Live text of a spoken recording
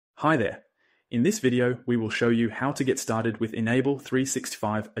Hi there. In this video, we will show you how to get started with Enable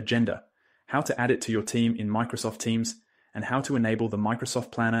 365 Agenda, how to add it to your team in Microsoft Teams, and how to enable the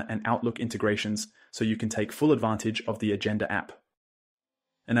Microsoft Planner and Outlook integrations so you can take full advantage of the Agenda app.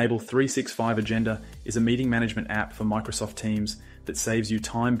 Enable 365 Agenda is a meeting management app for Microsoft Teams that saves you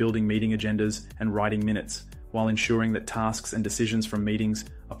time building meeting agendas and writing minutes, while ensuring that tasks and decisions from meetings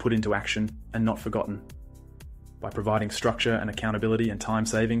are put into action and not forgotten. By providing structure and accountability and time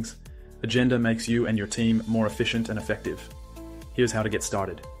savings, Agenda makes you and your team more efficient and effective. Here's how to get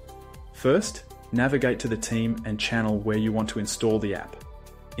started. First, navigate to the team and channel where you want to install the app.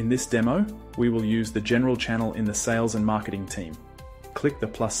 In this demo, we will use the general channel in the sales and marketing team. Click the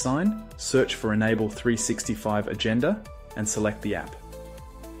plus sign, search for Enable 365 Agenda, and select the app.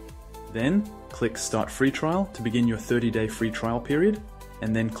 Then, click Start Free Trial to begin your 30-day free trial period,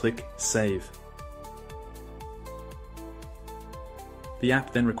 and then click Save. The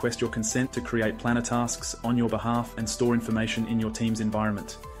app then requests your consent to create planner tasks on your behalf and store information in your team's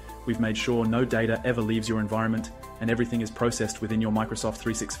environment. We've made sure no data ever leaves your environment and everything is processed within your Microsoft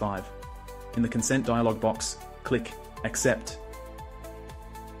 365. In the consent dialog box, click Accept.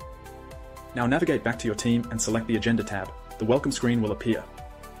 Now navigate back to your team and select the Agenda tab. The welcome screen will appear.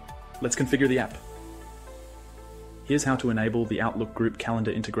 Let's configure the app. Here's how to enable the Outlook group calendar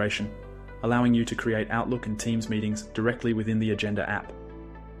integration, allowing you to create Outlook and Teams meetings directly within the Agenda app.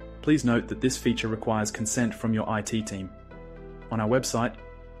 Please note that this feature requires consent from your IT team. On our website,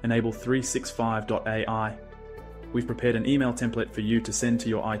 enable365.ai, we've prepared an email template for you to send to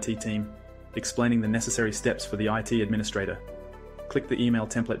your IT team, explaining the necessary steps for the IT administrator. Click the email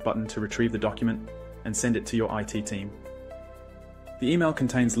template button to retrieve the document and send it to your IT team. The email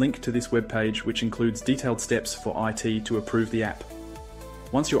contains a link to this webpage, which includes detailed steps for IT to approve the app.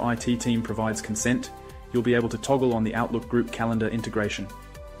 Once your IT team provides consent, you'll be able to toggle on the Outlook group calendar integration.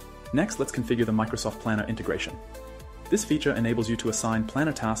 Next, let's configure the Microsoft Planner integration. This feature enables you to assign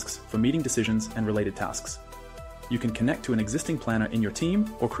planner tasks for meeting decisions and related tasks. You can connect to an existing planner in your team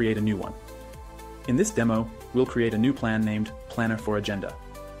or create a new one. In this demo, we'll create a new plan named Planner for Agenda.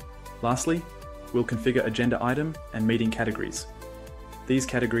 Lastly, we'll configure agenda item and meeting categories. These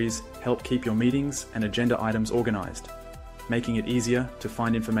categories help keep your meetings and agenda items organized, making it easier to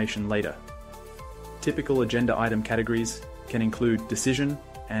find information later. Typical agenda item categories can include decision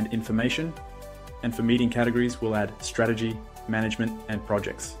and information, and for meeting categories we'll add strategy, management, and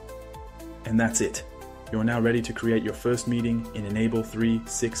projects. And that's it. You're now ready to create your first meeting in Enable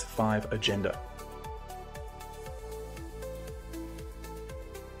 365 Agenda.